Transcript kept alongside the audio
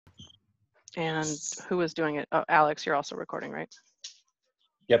And who is doing it? Oh, Alex, you're also recording, right?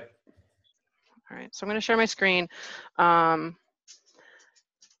 Yep. All right, so I'm going to share my screen. All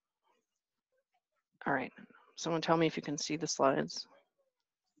right, someone tell me if you can see the slides.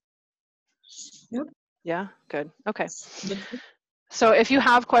 Yep. Yeah, good. Okay. So if you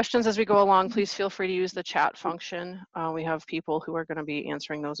have questions as we go along, please feel free to use the chat function. We have people who are going to be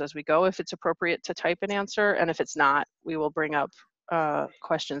answering those as we go. If it's appropriate to type an answer, and if it's not, we will bring up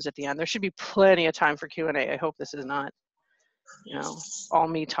questions at the end. There should be plenty of time for Q&A. I hope this is not, you know, all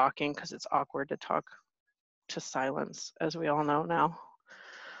me talking, because it's awkward to talk to silence, as we all know now.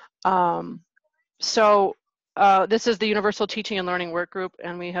 This is the Universal Teaching and Learning Workgroup,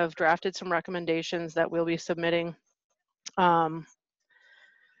 and we have drafted some recommendations that we'll be submitting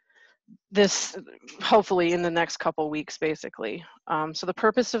this hopefully in the next couple weeks, basically. So the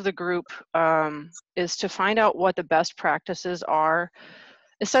purpose of the group is to find out what the best practices are,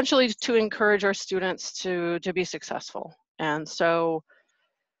 essentially to encourage our students to be successful. And so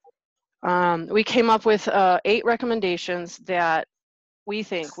we came up with 8 recommendations that we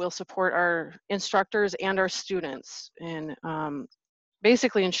think will support our instructors and our students in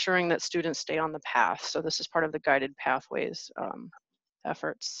basically ensuring that students stay on the path. So this is part of the guided pathways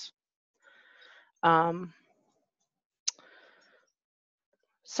efforts.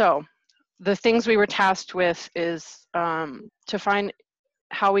 So the things we were tasked with is to find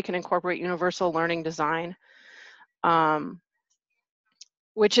how we can incorporate universal learning design,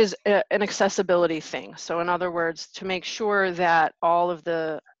 which is an accessibility thing. So in other words, to make sure that all of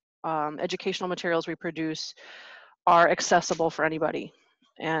the educational materials we produce are accessible for anybody.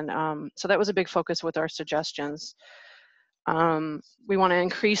 And so that was a big focus with our suggestions. We want to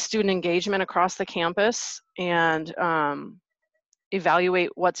increase student engagement across the campus and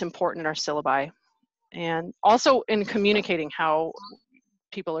evaluate what's important in our syllabi, and also in communicating how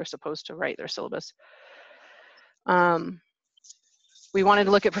people are supposed to write their syllabus. We wanted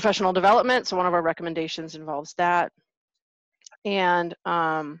to look at professional development, so one of our recommendations involves that, and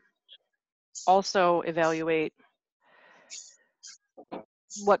also evaluate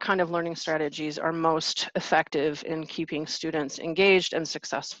what kind of learning strategies are most effective in keeping students engaged and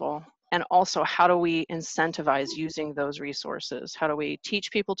successful, and also how do we incentivize using those resources? How do we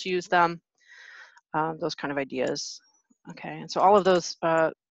teach people to use them? Those kind of ideas. Okay, and so all of those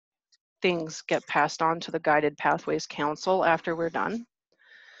things get passed on to the Guided Pathways Council after we're done.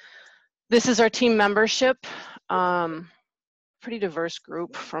 This is our team membership. Pretty diverse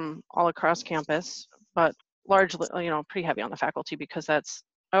group from all across campus, but largely, you know, pretty heavy on the faculty, because that's,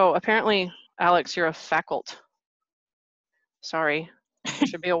 oh, apparently, Alex, you're a faculty. Sorry, there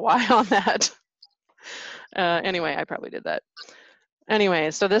should be a Y on that. Anyway, I probably did that. Anyway,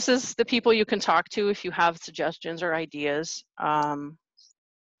 so this is the people you can talk to if you have suggestions or ideas.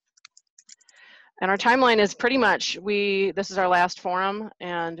 And our timeline is pretty much, this is our last forum,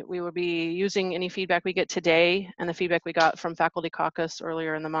 and we will be using any feedback we get today and the feedback we got from Faculty Caucus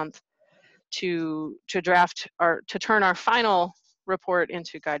earlier in the month to turn our final report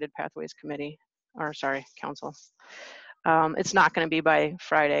into Guided Pathways Committee, or sorry, Council. It's not going to be by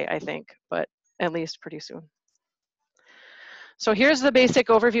Friday, I think, but at least pretty soon. So here's the basic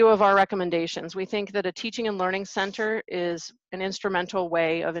overview of our recommendations. We think that a teaching and learning center is an instrumental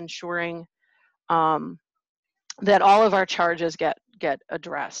way of ensuring that all of our charges get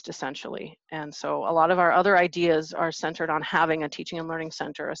addressed, essentially. And so a lot of our other ideas are centered on having a teaching and learning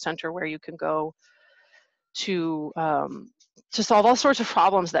center, a center where you can go to solve all sorts of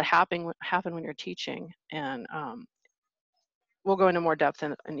problems that happen when you're teaching. And we'll go into more depth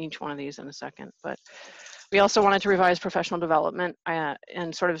in each one of these in a second. But we also wanted to revise professional development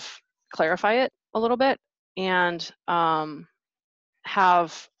and sort of clarify it a little bit, and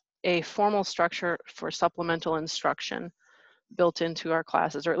have a formal structure for supplemental instruction built into our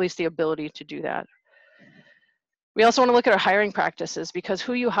classes, or at least the ability to do that. We also want to look at our hiring practices, because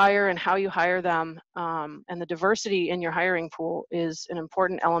who you hire and how you hire them, and the diversity in your hiring pool is an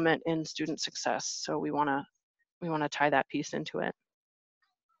important element in student success. So we want to tie that piece into it.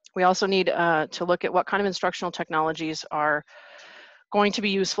 We also need to look at what kind of instructional technologies are going to be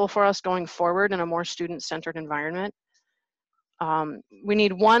useful for us going forward in a more student-centered environment. We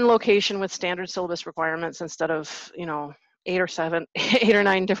need one location with standard syllabus requirements instead of, you know, 8 or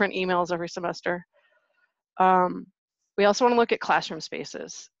 9 different emails every semester. We also want to look at classroom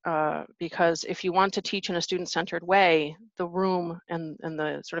spaces, because if you want to teach in a student-centered way, the room and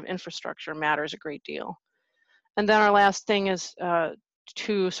the sort of infrastructure matters a great deal. And then our last thing is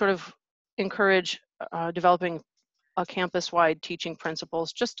to sort of encourage developing a campus-wide teaching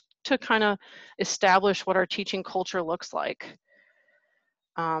principles, just to kind of establish what our teaching culture looks like.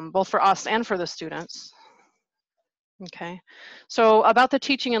 both for us and for the students. Okay, so about the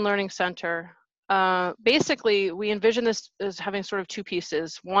Teaching and Learning Center, basically we envision this as having sort of two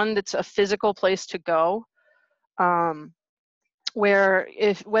pieces. One that's a physical place to go, where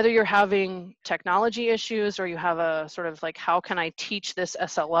whether you're having technology issues or you have a sort of like, how can I teach this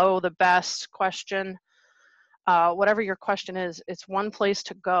SLO the best question, whatever your question is, it's one place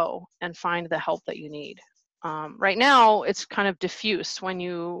to go and find the help that you need. Right now, it's kind of diffuse. When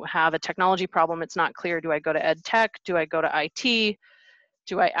you have a technology problem, it's not clear, do I go to ed tech? Do I go to IT?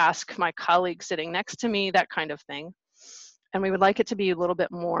 Do I ask my colleague sitting next to me? That kind of thing. And we would like it to be a little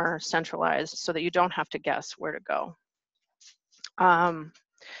bit more centralized so that you don't have to guess where to go.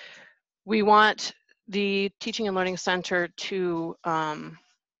 We want the Teaching and Learning Center to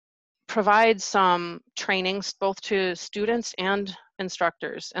provide some trainings both to students and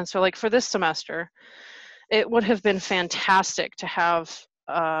instructors. And so like for this semester, it would have been fantastic to have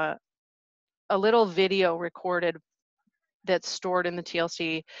a little video recorded that's stored in the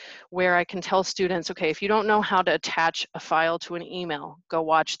TLC where I can tell students, okay, if you don't know how to attach a file to an email, go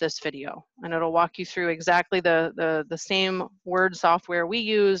watch this video. And it'll walk you through exactly the same Word software we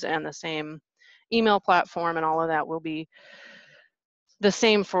use, and the same email platform, and all of that will be the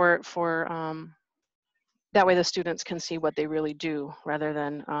same for that way the students can see what they really do, rather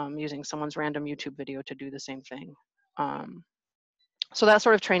than using someone's random YouTube video to do the same thing. So that's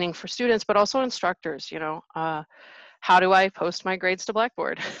sort of training for students, but also instructors, you know, how do I post my grades to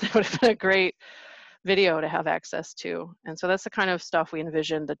Blackboard? That would have been a great video to have access to. And so that's the kind of stuff we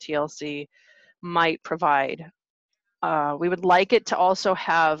envision the TLC might provide. We would like it to also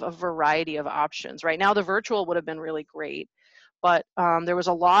have a variety of options. Right now, the virtual would have been really great, but there was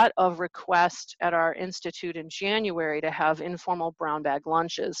a lot of requests at our institute in January to have informal brown bag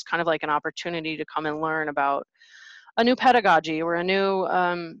lunches, kind of like an opportunity to come and learn about a new pedagogy or a new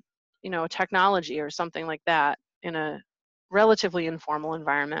you know, technology or something like that in a relatively informal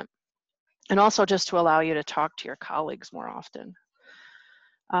environment. And also just to allow you to talk to your colleagues more often.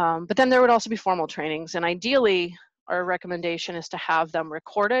 But then there would also be formal trainings, and ideally our recommendation is to have them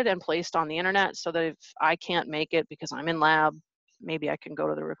recorded and placed on the internet so that if I can't make it because I'm in lab, maybe I can go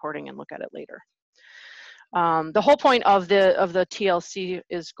to the recording and look at it later. The whole point of the TLC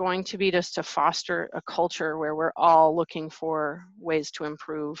is going to be just to foster a culture where we're all looking for ways to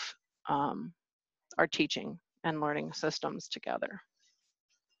improve our teaching and learning systems together.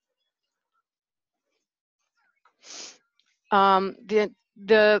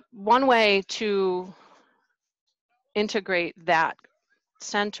 The one way to integrate that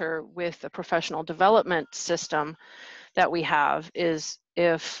center with the professional development system that we have is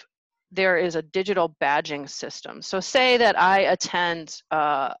if there is a digital badging system. So say that I attend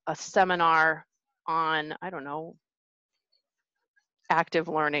a seminar on, I don't know, active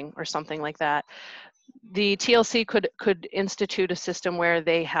learning or something like that. The TLC could institute a system where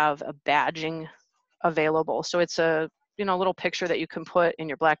they have a badging available. So it's a, you know, little picture that you can put in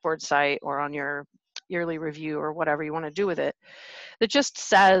your Blackboard site or on your yearly review or whatever you want to do with it. That just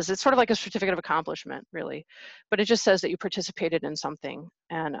says, it's sort of like a certificate of accomplishment, really, but it just says that you participated in something.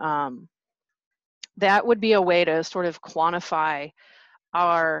 And that would be a way to sort of quantify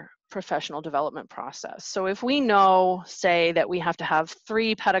our professional development process. So if we know, say, that we have to have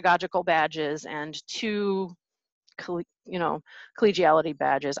 3 pedagogical badges and 2 you know, collegiality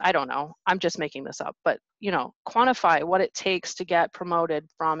badges, I don't know, I'm just making this up, but, you know, quantify what it takes to get promoted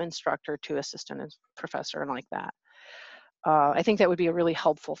from instructor to assistant professor and like that. I think that would be a really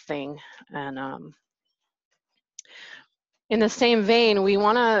helpful thing. And in the same vein, we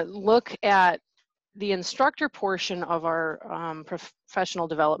want to look at the instructor portion of our professional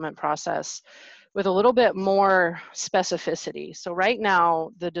development process with a little bit more specificity. So right now,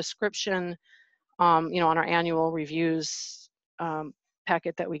 the description, you know, on our annual reviews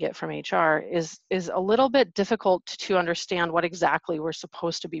packet that we get from HR is a little bit difficult to understand what exactly we're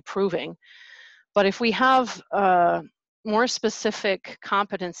supposed to be proving. But if we have more specific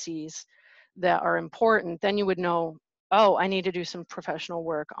competencies that are important, then you would know, oh, I need to do some professional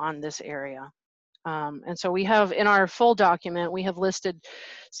work on this area. And so we have, in our full document, we have listed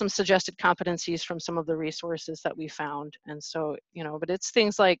some suggested competencies from some of the resources that we found. And so, you know, but it's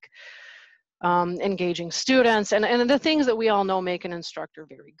things like engaging students and the things that we all know make an instructor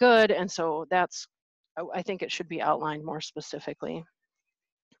very good. And so that's, I think it should be outlined more specifically.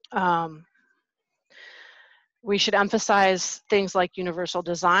 We should emphasize things like universal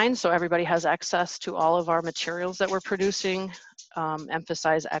design, so everybody has access to all of our materials that we're producing.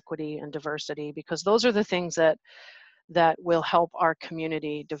 Emphasize equity and diversity, because those are the things that will help our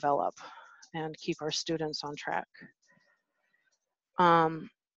community develop and keep our students on track.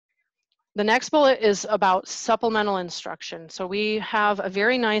 The next bullet is about supplemental instruction. So we have a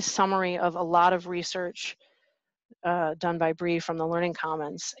very nice summary of a lot of research done by Bree from the Learning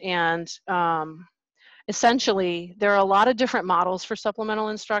Commons. And essentially, there are a lot of different models for supplemental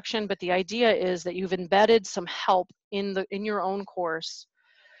instruction, but the idea is that you've embedded some help in your own course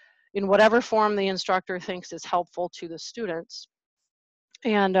in whatever form the instructor thinks is helpful to the students.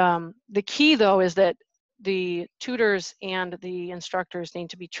 And the key, though, is that the tutors and the instructors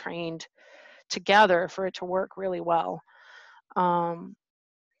need to be trained together for it to work really well.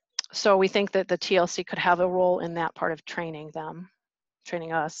 So we think that the TLC could have a role in that part of training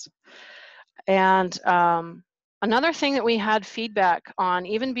us. And another thing that we had feedback on,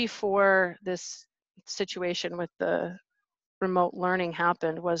 even before this situation with the remote learning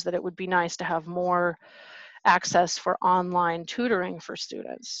happened, was that it would be nice to have more access for online tutoring for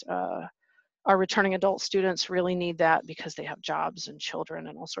students. Our returning adult students really need that because they have jobs and children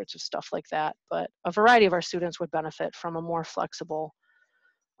and all sorts of stuff like that. But a variety of our students would benefit from a more flexible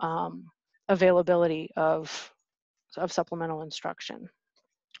availability of supplemental instruction.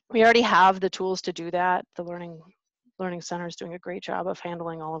 We already have the tools to do that. The Learning Center is doing a great job of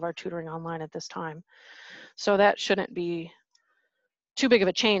handling all of our tutoring online at this time. So that shouldn't be too big of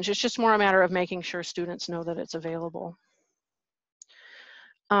a change. It's just more a matter of making sure students know that it's available.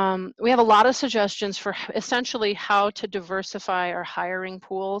 We have a lot of suggestions for essentially how to diversify our hiring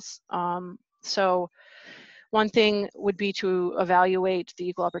pools. So one thing would be to evaluate the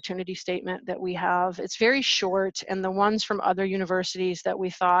equal opportunity statement that we have. It's very short, and the ones from other universities that we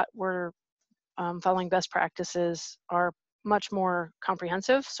thought were following best practices are much more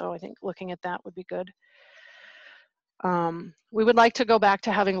comprehensive. So I think looking at that would be good. We would like to go back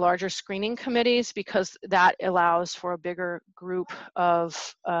to having larger screening committees because that allows for a bigger group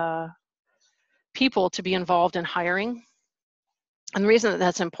of people to be involved in hiring. And the reason that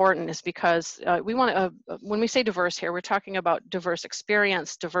that's important is because we want to, when we say diverse here, we're talking about diverse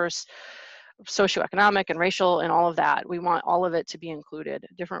experience, diverse socioeconomic and racial and all of that. We want all of it to be included,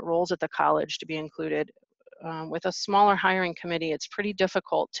 different roles at the college to be included. With a smaller hiring committee, it's pretty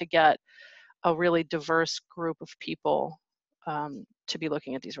difficult to get a really diverse group of people to be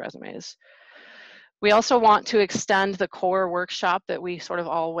looking at these resumes. We also want to extend the core workshop that we sort of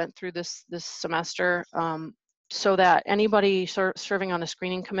all went through this semester so that anybody serving on a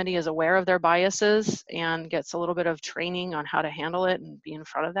screening committee is aware of their biases and gets a little bit of training on how to handle it and be in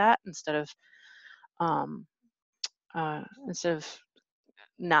front of that instead of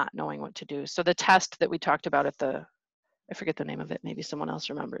not knowing what to do. So the test that we talked about at I forget the name of it, maybe someone else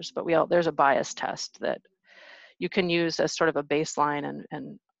remembers, but there's a bias test that you can use as sort of a baseline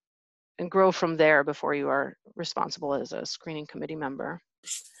and grow from there before you are responsible as a screening committee member.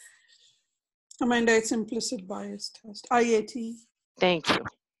 Amanda, it's implicit bias test, IAT. Thank you.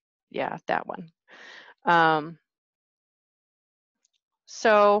 Yeah, that one.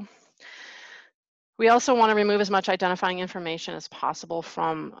 So we also want to remove as much identifying information as possible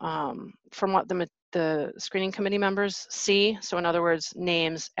from what the screening committee members see. So in other words,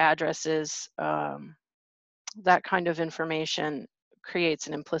 names, addresses, that kind of information creates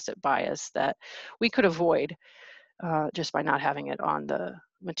an implicit bias that we could avoid just by not having it on the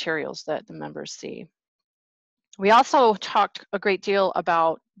materials that the members see. We also talked a great deal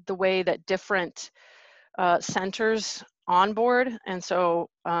about the way that different centers onboard. And so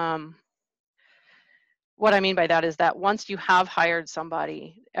what I mean by that is that once you have hired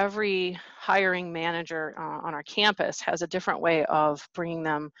somebody, every hiring manager on our campus has a different way of bringing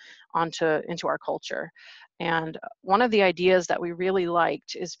them into our culture. And one of the ideas that we really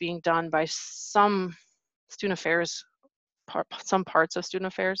liked is being done by some student affairs, some parts of student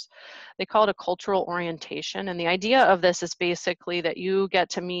affairs. They call it a cultural orientation. And the idea of this is basically that you get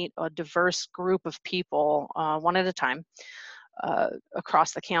to meet a diverse group of people one at a time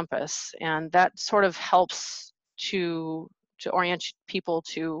across the campus. And that sort of helps to orient people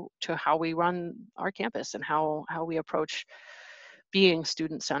to how we run our campus and how we approach being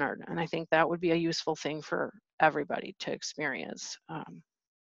student-centered. And I think that would be a useful thing for everybody to experience.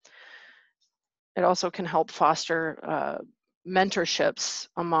 It also can help foster mentorships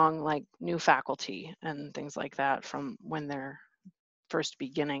among like new faculty and things like that from when they're first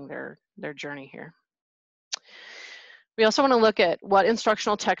beginning their journey here. We also want to look at what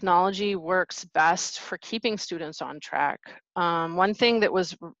instructional technology works best for keeping students on track. One thing that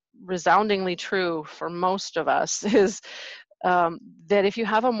was resoundingly true for most of us is that if you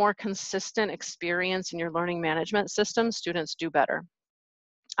have a more consistent experience in your learning management system, students do better.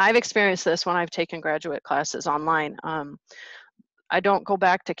 I've experienced this when I've taken graduate classes online. I don't go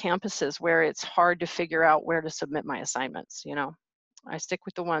back to campuses where it's hard to figure out where to submit my assignments, you know. I stick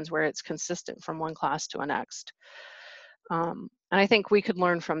with the ones where it's consistent from one class to the next. And I think we could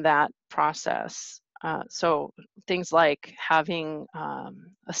learn from that process. So things like having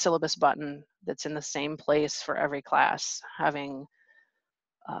a syllabus button that's in the same place for every class, having,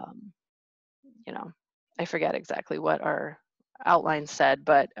 um, you know, I forget exactly what our outline said,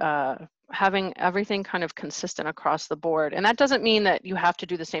 but having everything kind of consistent across the board. And that doesn't mean that you have to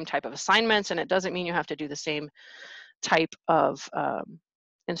do the same type of assignments, and it doesn't mean you have to do the same type of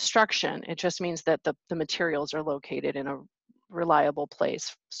instruction. It just means that the materials are located in a reliable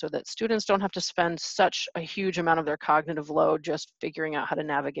place so that students don't have to spend such a huge amount of their cognitive load just figuring out how to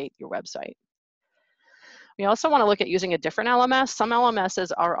navigate your website. We also want to look at using a different LMS. Some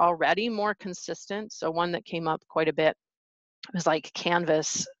LMSs are already more consistent. So one that came up quite a bit is like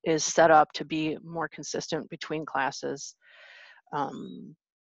Canvas is set up to be more consistent between classes.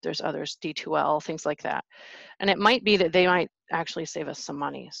 There's others, D2L, things like that. And it might be that they might actually save us some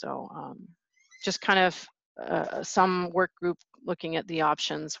money. So just kind of some work group looking at the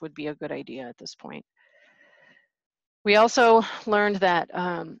options would be a good idea at this point. We also learned that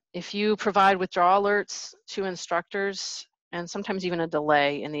if you provide withdrawal alerts to instructors, and sometimes even a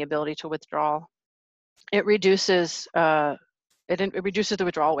delay in the ability to withdraw, it reduces it reduces the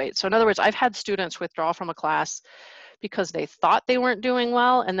withdrawal rate. So in other words, I've had students withdraw from a class because they thought they weren't doing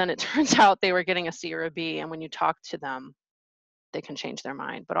well, and then it turns out they were getting a C or a B, and when you talk to them, they can change their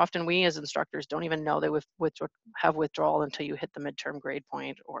mind. But often we as instructors don't even know they have withdrawal until you hit the midterm grade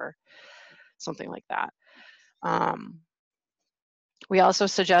point or something like that. We also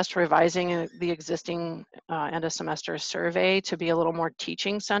suggest revising the existing end of semester survey to be a little more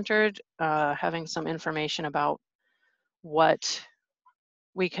teaching centered, having some information about what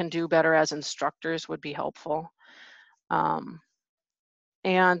we can do better as instructors would be helpful. And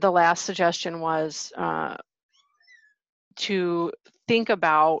the last suggestion was to think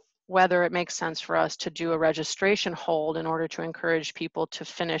about whether it makes sense for us to do a registration hold in order to encourage people to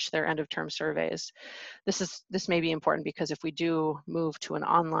finish their end of term surveys. This may be important because if we do move to an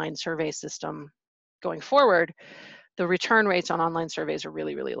online survey system going forward, the return rates on online surveys are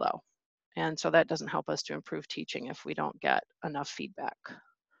really, really low. And so that doesn't help us to improve teaching if we don't get enough feedback.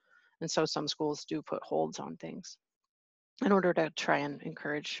 And so some schools do put holds on things in order to try and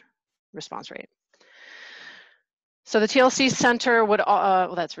encourage response rate. So the TLC center would,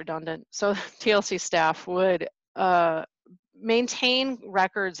 well, that's redundant. So TLC staff would maintain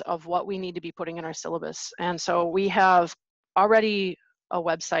records of what we need to be putting in our syllabus. And so we have already a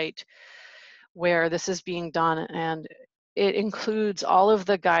website where this is being done, and it includes all of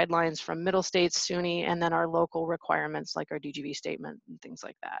the guidelines from Middle States, SUNY, and then our local requirements like our DGV statement and things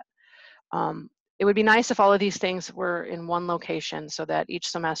like that. It would be nice if all of these things were in one location so that each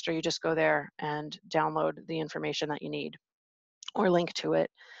semester you just go there and download the information that you need or link to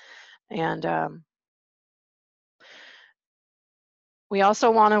it. And we also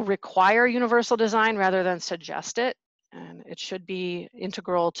want to require universal design rather than suggest it. And it should be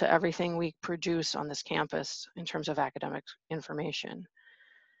integral to everything we produce on this campus in terms of academic information.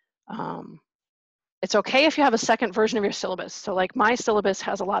 It's okay if you have a second version of your syllabus. So like my syllabus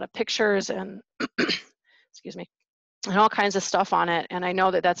has a lot of pictures and excuse me, and all kinds of stuff on it. And I know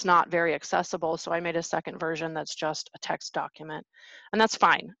that that's not very accessible. So I made a second version that's just a text document. And that's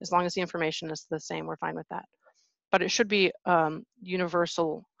fine. As long as the information is the same, we're fine with that. But it should be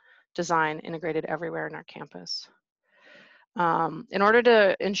universal design integrated everywhere in our campus. In order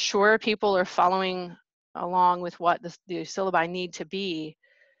to ensure people are following along with what the syllabi need to be,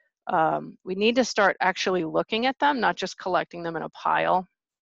 we need to start actually looking at them, not just collecting them in a pile.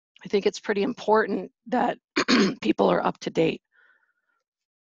 I think it's pretty important that people are up to date.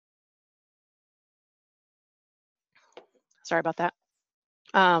 Sorry about that.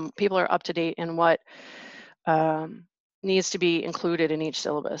 People are up to date in what needs to be included in each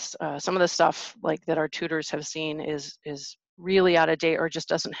syllabus. Some of the stuff like that our tutors have seen is really out of date or just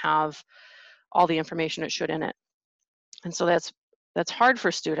doesn't have all the information it should in it. And so that's hard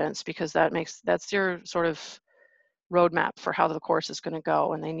for students because that's your sort of roadmap for how the course is going to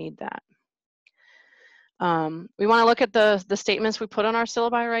go, and they need that. We want to look at the statements we put on our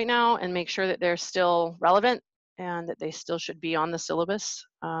syllabi right now and make sure that they're still relevant and that they still should be on the syllabus,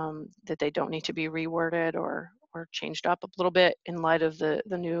 that they don't need to be reworded or changed up a little bit in light of the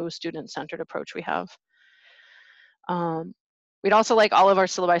new student-centered approach we have. We'd also like all of our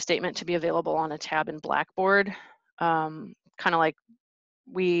syllabi statement to be available on a tab in Blackboard, kind of like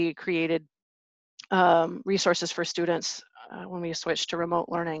we created resources for students when we switched to remote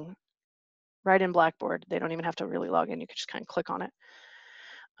learning. Right in Blackboard, they don't even have to really log in. You can just kind of click on it.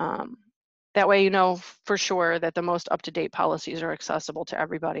 That way you know for sure that the most up-to-date policies are accessible to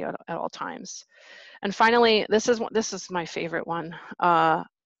everybody at all times. And finally, this is my favorite one.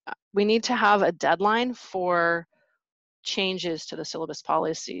 We need to have a deadline for changes to the syllabus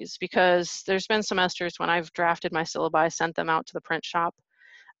policies, because there's been semesters when I've drafted my syllabi, sent them out to the print shop,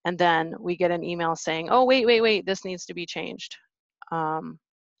 and then we get an email saying, oh, wait, this needs to be changed. And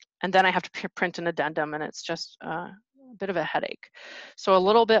then I have to print an addendum, and it's just a bit of a headache. So a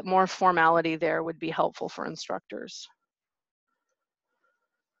little bit more formality there would be helpful for instructors.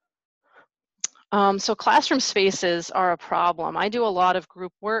 So classroom spaces are a problem. I do a lot of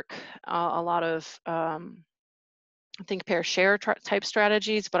group work, a lot of think, pair, share type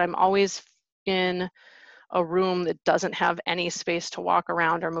strategies, but I'm always in a room that doesn't have any space to walk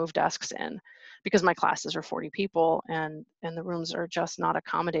around or move desks in, because my classes are 40 people and the rooms are just not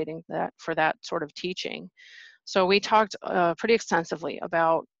accommodating that for that sort of teaching. So we talked pretty extensively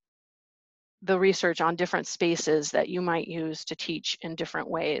about the research on different spaces that you might use to teach in different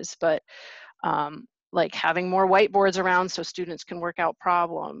ways, but like having more whiteboards around so students can work out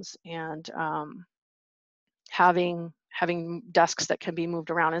problems, and having desks that can be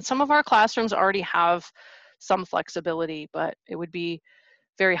moved around. And some of our classrooms already have some flexibility, but it would be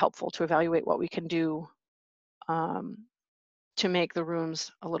very helpful to evaluate what we can do to make the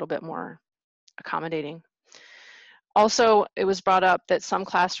rooms a little bit more accommodating. Also, it was brought up that some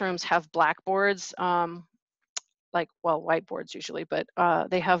classrooms have blackboards, like, well, whiteboards usually, but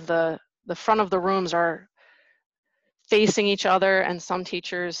they have the front of the rooms are facing each other, and some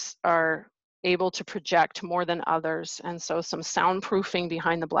teachers are able to project more than others. And so some soundproofing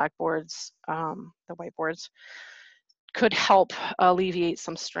behind the blackboards, the whiteboards, could help alleviate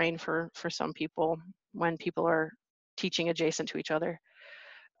some strain for some people when people are teaching adjacent to each other.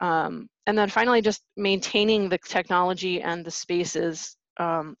 And then finally, just maintaining the technology and the spaces.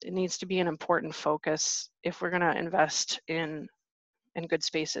 It needs to be an important focus. If we're going to invest in good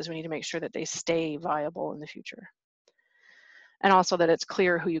spaces, we need to make sure that they stay viable in the future. And also that it's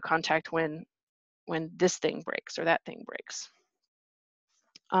clear who you contact when this thing breaks or that thing breaks.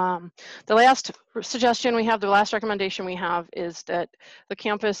 The last suggestion we have, the last recommendation we have, is that the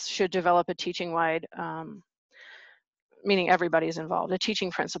campus should develop a teaching-wide, meaning everybody's involved, a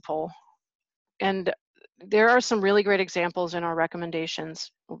teaching principle. And there are some really great examples in our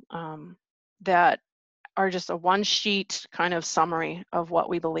recommendations that are just a one-sheet kind of summary of what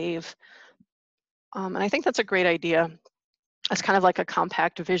we believe. And I think that's a great idea. It's kind of like a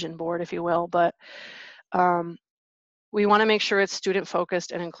compact vision board, if you will, but we want to make sure it's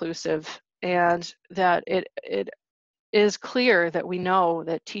student-focused and inclusive, and that it is clear that we know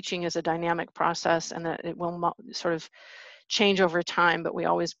that teaching is a dynamic process and that it will sort of change over time, but we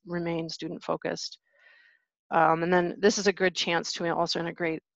always remain student-focused. And then this is a good chance to also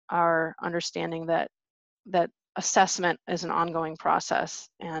integrate our understanding that assessment is an ongoing process,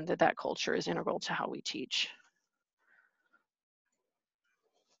 and that culture is integral to how we teach.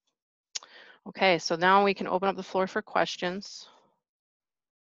 Okay, so now we can open up the floor for questions.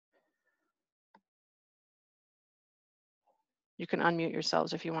 You can unmute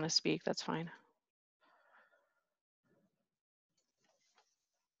yourselves if you want to speak, that's fine.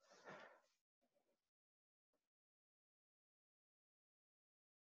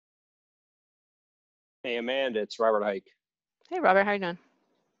 Hey, Amanda, it's Robert Hike. Hey, Robert, how you doing?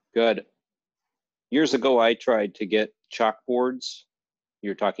 Good. Years ago, I tried to get chalkboards,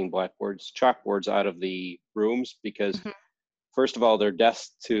 you're talking blackboards, chalkboards out of the rooms because, first of all, they're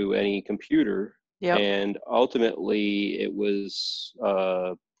desks to any computer. Yep. And ultimately, it was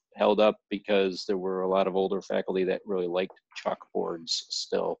held up because there were a lot of older faculty that really liked chalkboards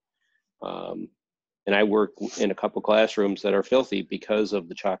still. And I work in a couple classrooms that are filthy because of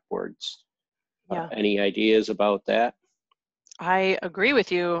the chalkboards. Yeah. Any ideas about that? I agree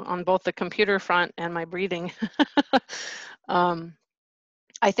with you on both the computer front and my breathing.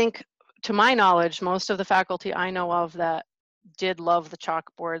 I think, to my knowledge, most of the faculty I know of that did love the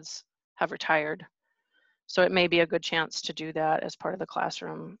chalkboards have retired. So it may be a good chance to do that as part of the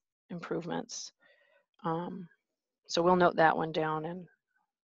classroom improvements. So we'll note that one down, and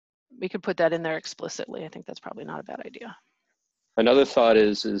we could put that in there explicitly. I think that's probably not a bad idea. Another thought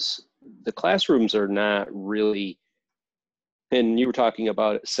is the classrooms are not really, and you were talking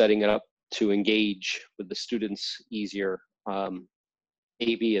about setting it up to engage with the students easier.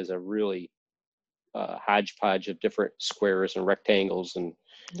 AB is a really hodgepodge of different squares and rectangles and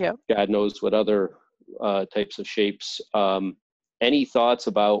Yep. God knows what other types of shapes. Any thoughts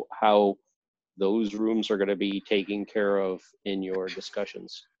about how those rooms are going to be taken care of in your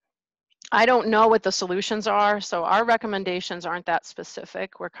discussions? I don't know what the solutions are, so our recommendations aren't that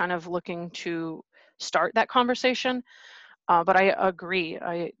specific. We're kind of looking to start that conversation, but I agree.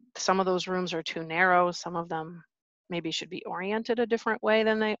 Some of those rooms are too narrow. Some of them maybe should be oriented a different way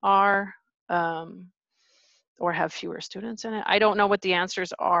than they are, or have fewer students in it. I don't know what the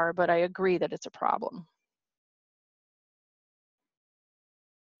answers are, but I agree that it's a problem.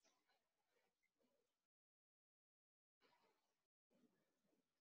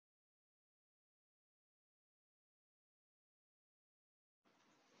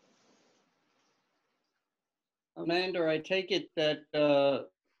 Amanda, I take it that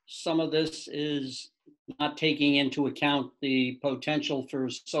some of this is not taking into account the potential for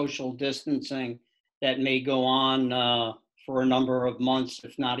social distancing that may go on for a number of months,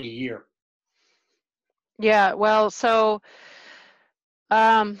 if not a year. Yeah, well, so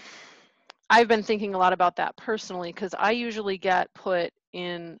I've been thinking a lot about that personally, because I usually get put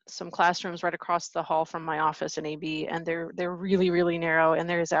in some classrooms right across the hall from my office in AB, and they're really, really narrow, and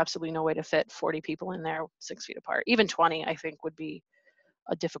there is absolutely no way to fit 40 people in there 6 feet apart. Even 20, I think, would be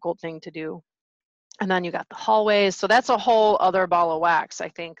a difficult thing to do. And then you got the hallways, so that's a whole other ball of wax. I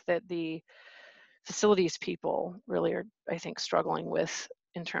think that the facilities people really are, I think, struggling with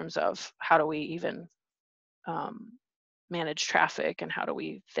in terms of how do we even manage traffic and how do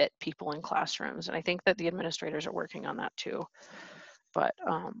we fit people in classrooms. And I think that the administrators are working on that too. But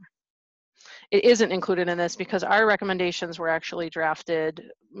it isn't included in this because our recommendations were actually drafted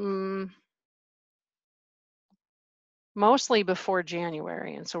mostly before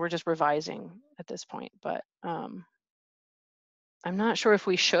January. And so we're just revising at this point. But I'm not sure if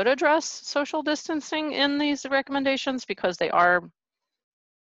we should address social distancing in these recommendations because they are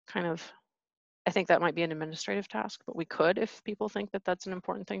kind of, I think that might be an administrative task, but we could if people think that that's an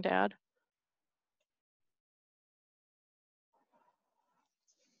important thing to add.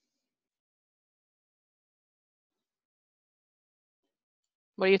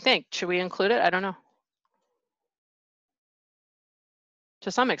 What do you think? Should we include it? I don't know. To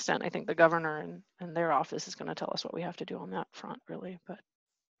some extent, I think the governor and their office is going to tell us what we have to do on that front, really, but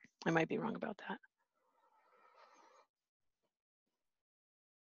I might be wrong about that.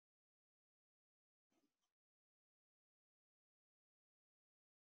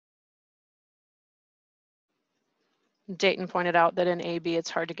 Dayton pointed out that in AB, it's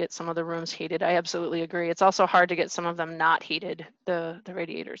hard to get some of the rooms heated. I absolutely agree. It's also hard to get some of them not heated. The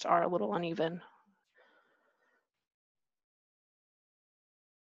radiators are a little uneven.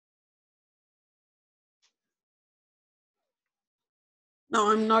 Now,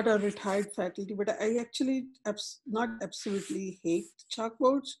 I'm not a retired faculty, but I actually not absolutely hate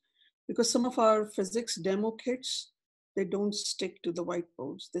chalkboards because some of our physics demo kits, they don't stick to the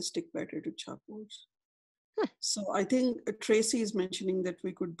whiteboards. They stick better to chalkboards. So I think Tracy is mentioning that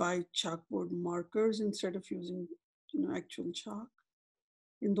we could buy chalkboard markers instead of using, actual chalk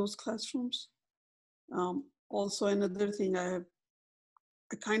in those classrooms. Also, another thing I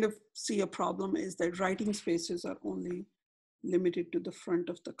kind of see a problem is that writing spaces are only limited to the front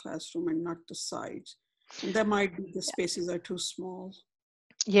of the classroom and not the sides. And that might be the spaces are too small.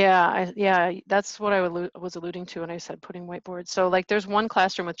 Yeah, yeah, that's what I was alluding to when I said putting whiteboards. So like there's one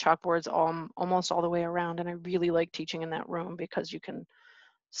classroom with chalkboards almost all the way around, and I really like teaching in that room because you can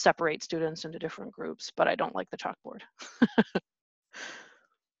separate students into different groups, but I don't like the chalkboard.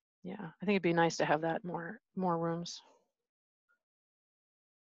 Yeah, I think it'd be nice to have that more rooms.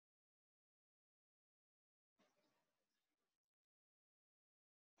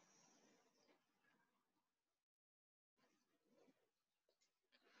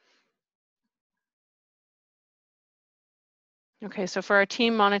 Okay, so for our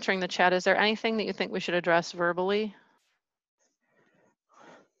team monitoring the chat, is there anything that you think we should address verbally?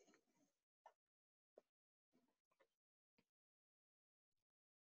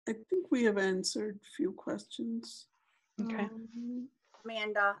 I think we have answered a few questions. Okay.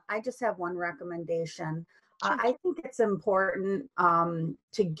 Amanda, I just have one recommendation. Sure. I think it's important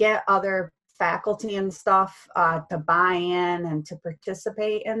to get other faculty and stuff to buy in and to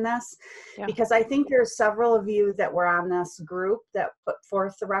participate in this, because I think there's several of you that were on this group that put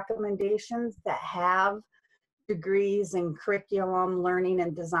forth the recommendations that have degrees in curriculum, learning,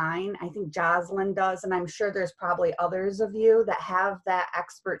 and design. I think Jocelyn does, and I'm sure there's probably others of you that have that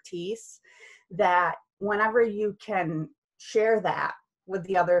expertise, that whenever you can share that with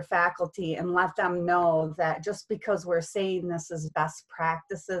the other faculty and let them know that just because we're saying this is best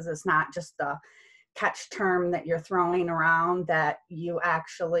practices, it's not just a catch term that you're throwing around, that you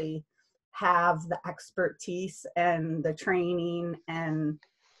actually have the expertise and the training and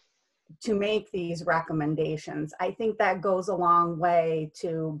to make these recommendations. I think that goes a long way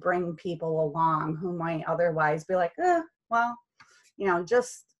to bring people along who might otherwise be like, well, you know,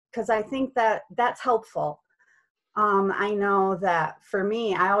 just because I think that that's helpful. I know that for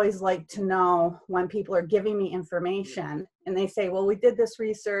me, I always like to know when people are giving me information and they say, well, we did this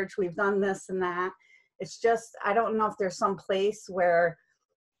research, we've done this and that. It's just, I don't know if there's some place where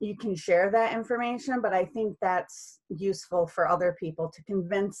you can share that information, but I think that's useful for other people to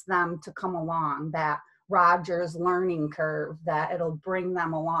convince them to come along, that Rogers learning curve, that it'll bring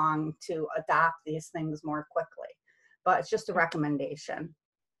them along to adopt these things more quickly. But it's just a recommendation.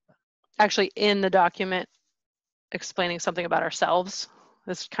 Actually, in the document, explaining something about ourselves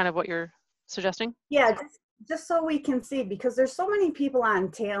is kind of what you're suggesting? Yeah, just so we can see, because there's so many people on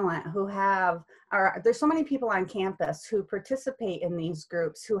talent who have, or there's so many people on campus who participate in these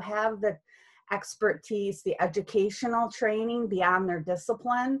groups, who have the expertise, the educational training beyond their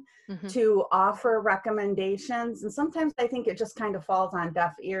discipline to offer recommendations. And sometimes I think it just kind of falls on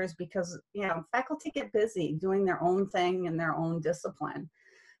deaf ears because, you know, faculty get busy doing their own thing in their own discipline.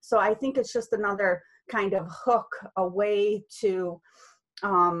 So I think it's just another kind of hook, a way to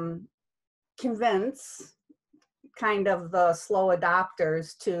convince kind of the slow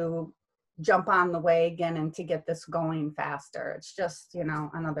adopters to jump on the wagon and to get this going faster. It's just, you know,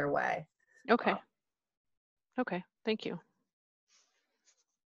 another way. Okay. Okay, thank you.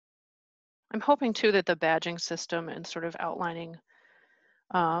 I'm hoping too that the badging system and sort of outlining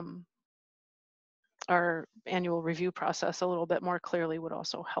our annual review process a little bit more clearly would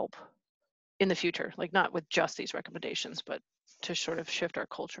also help in the future, like not with just these recommendations, but to sort of shift our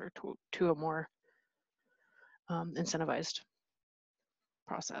culture to a more incentivized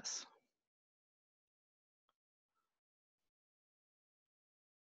process.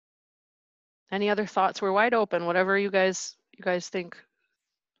 Any other thoughts? We're wide open. Whatever you guys think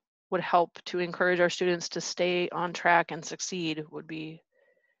would help to encourage our students to stay on track and succeed would be,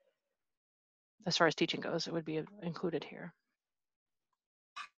 as far as teaching goes, it would be included here.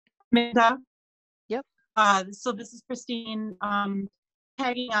 Amanda? Yep. So this is Christine.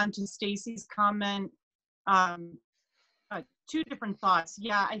 Tagging on to Stacy's comment, two different thoughts.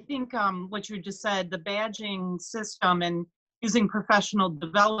 Yeah, I think what you just said, the badging system and using professional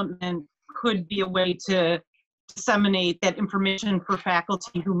development could be a way to disseminate that information for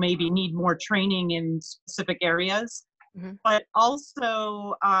faculty who maybe need more training in specific areas. But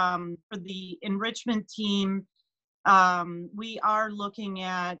also for the enrichment team, we are looking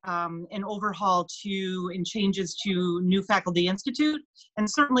at an overhaul and changes to New Faculty Institute. And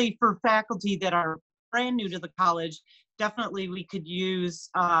certainly for faculty that are brand new to the college, definitely we could use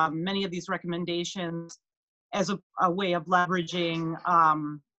many of these recommendations as a way of leveraging,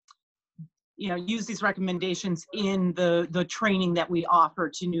 you know, use these recommendations in the training that we offer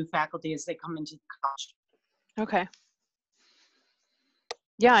to new faculty as they come into the college. Okay.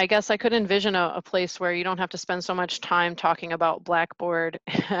 Yeah, I guess I could envision a place where you don't have to spend so much time talking about Blackboard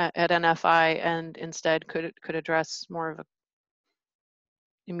at NFI and instead could address more of a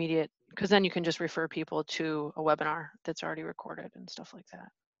immediate, because then you can just refer people to a webinar that's already recorded and stuff like that.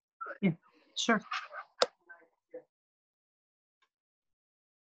 Yeah, sure.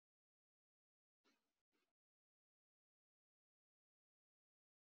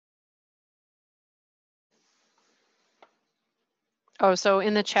 Oh, so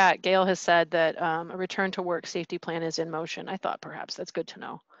in the chat, Gail has said that a return to work safety plan is in motion. I thought perhaps that's good to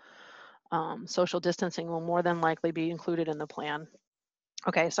know. Social distancing will more than likely be included in the plan.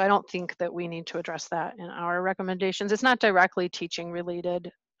 Okay, so I don't think that we need to address that in our recommendations. It's not directly teaching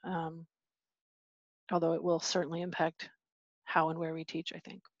related, although it will certainly impact how and where we teach, I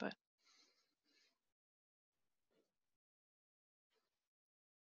think, but.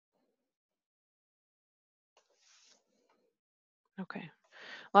 Okay,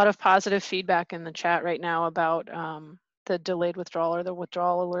 a lot of positive feedback in the chat right now about the delayed withdrawal or the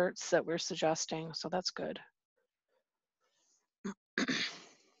withdrawal alerts that we're suggesting, so that's good.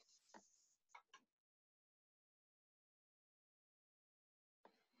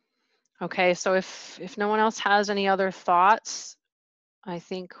 Okay, so if no one else has any other thoughts, I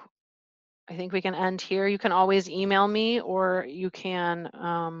think we can end here. You can always email me, or you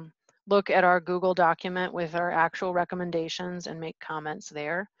can look at our Google document with our actual recommendations and make comments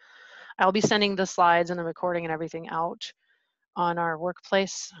there. I'll be sending the slides and the recording and everything out on our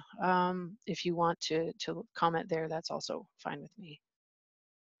workplace. If you want to comment there, that's also fine with me.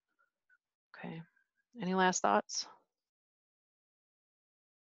 Okay, any last thoughts?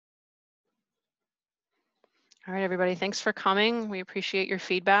 All right, everybody, thanks for coming. We appreciate your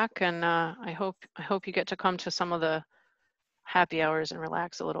feedback, and I hope you get to come to some of the happy hours and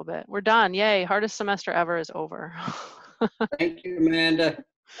relax a little bit. We're done. Yay. Hardest semester ever is over. Thank you, Amanda.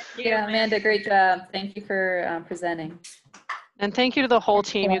 Yeah, Amanda, great job. Thank you for presenting. And thank you to the whole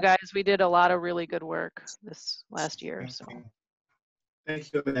team, you guys. We did a lot of really good work this last year. So.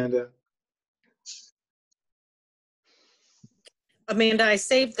 Thank you, Amanda. Amanda, I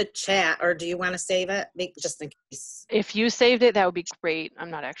saved the chat, or do you want to save it? Just in case. If you saved it, that would be great.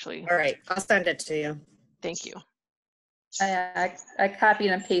 I'm not actually. All right, I'll send it to you. Thank you. I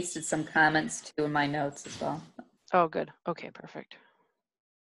copied and pasted some comments too in my notes as well. Oh, good. Okay, perfect.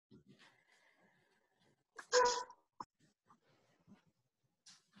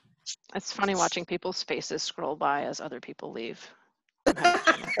 It's funny watching people's faces scroll by as other people leave.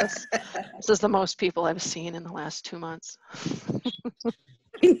 This is the most people I've seen in the last 2 months.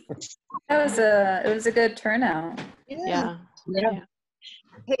 It was a good turnout. Yeah.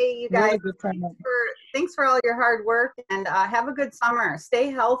 Hey, you guys, thanks for all your hard work, and have a good summer. Stay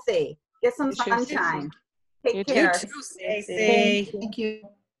healthy. Get some sunshine. Take care. Stay safe. Thank you.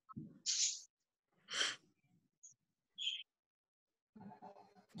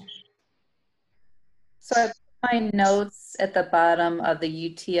 So I put my notes at the bottom of the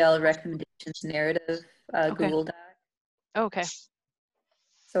UT&L recommendations narrative Google Doc. Okay.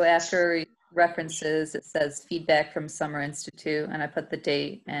 So after references, it says feedback from Summer Institute, and I put the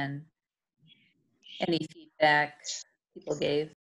date and any feedback people gave.